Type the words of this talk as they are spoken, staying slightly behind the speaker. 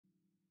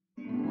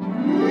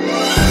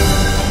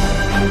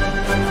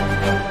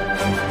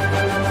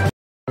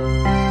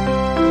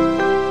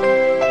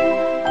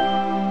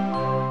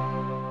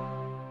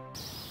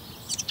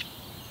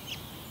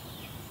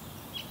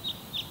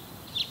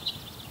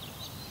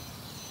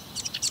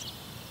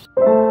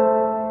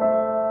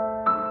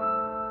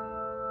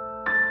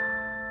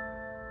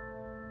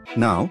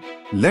Now,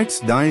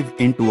 let's dive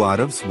into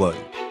Arav's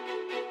world.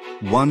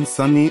 One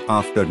sunny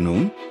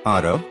afternoon,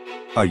 Arav,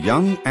 a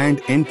young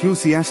and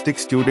enthusiastic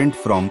student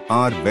from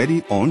our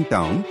very own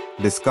town,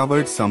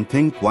 discovered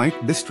something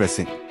quite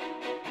distressing.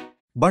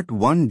 But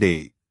one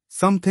day,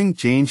 something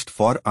changed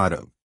for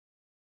Arav.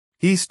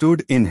 He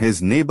stood in his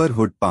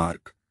neighborhood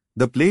park,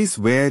 the place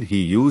where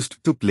he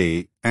used to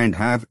play and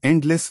have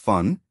endless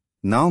fun,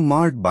 now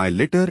marred by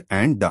litter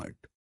and dirt.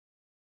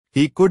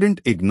 He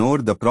couldn't ignore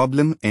the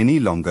problem any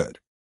longer.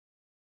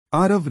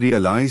 Arav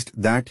realized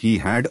that he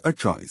had a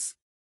choice.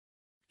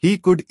 He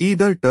could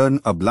either turn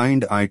a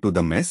blind eye to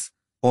the mess,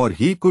 or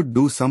he could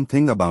do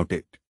something about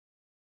it.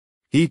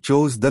 He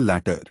chose the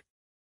latter.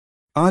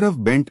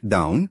 Arav bent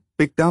down,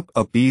 picked up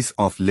a piece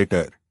of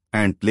litter,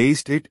 and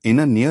placed it in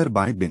a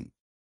nearby bin.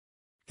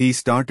 He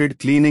started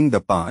cleaning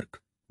the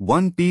park,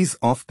 one piece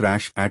of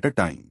trash at a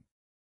time.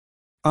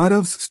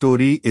 Arav's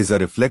story is a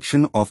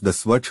reflection of the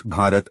Swachh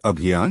Bharat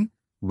Abhiyan,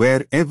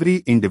 where every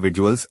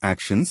individual's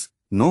actions,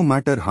 no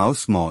matter how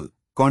small,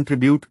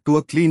 contribute to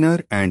a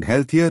cleaner and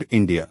healthier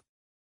India.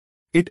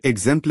 It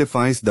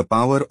exemplifies the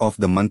power of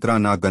the mantra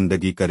na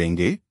gandagi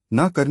karenge,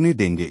 na karne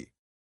denge.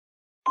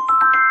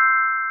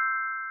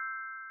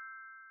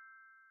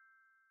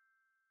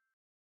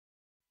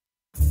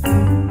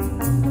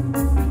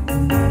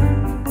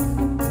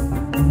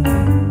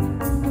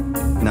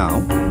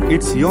 Now,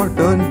 it's your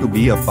turn to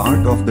be a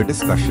part of the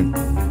discussion.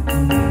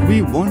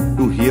 We want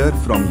to hear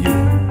from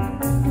you.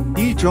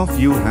 Each of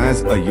you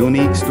has a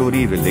unique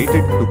story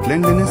related to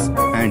cleanliness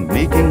and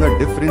making a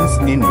difference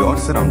in your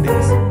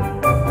surroundings.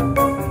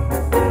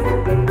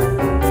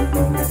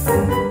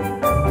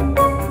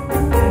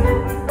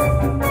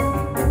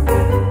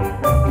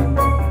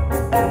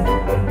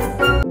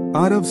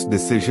 Arav's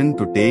decision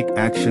to take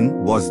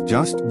action was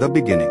just the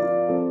beginning.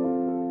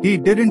 He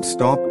didn't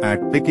stop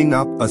at picking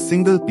up a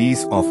single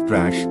piece of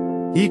trash.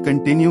 He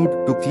continued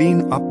to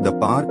clean up the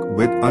park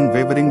with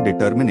unwavering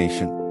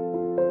determination.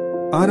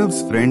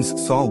 Arav's friends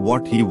saw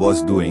what he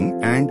was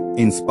doing and,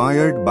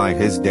 inspired by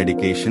his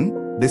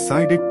dedication,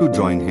 decided to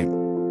join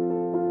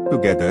him.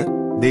 Together,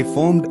 they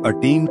formed a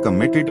team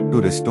committed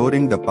to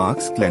restoring the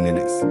park's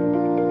cleanliness.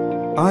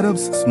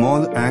 Arav's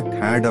small act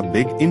had a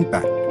big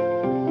impact.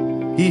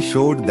 He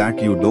showed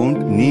that you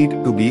don't need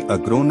to be a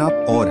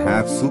grown-up or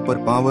have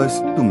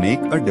superpowers to make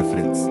a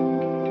difference.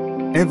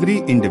 Every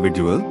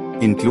individual,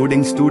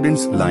 including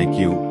students like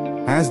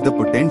you, has the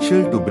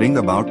potential to bring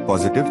about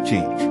positive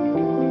change.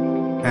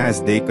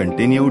 As they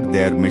continued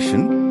their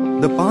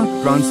mission, the park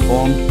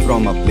transformed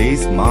from a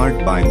place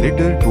marred by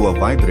litter to a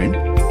vibrant,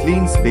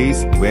 clean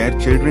space where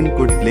children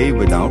could play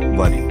without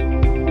worry.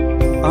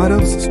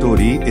 Arav's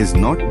story is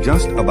not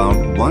just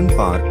about one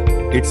park,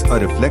 it's a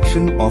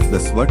reflection of the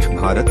Swachh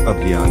Bharat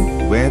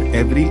Abhiyan, where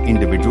every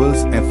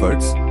individual's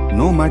efforts,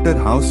 no matter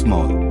how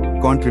small,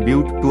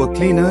 contribute to a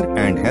cleaner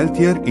and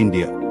healthier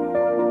India.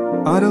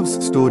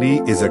 Arav's story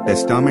is a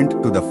testament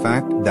to the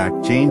fact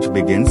that change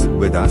begins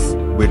with us,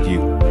 with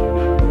you.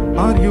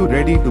 Are you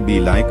ready to be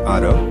like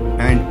Arav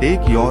and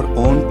take your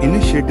own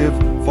initiative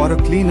for a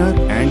cleaner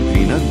and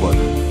greener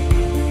world?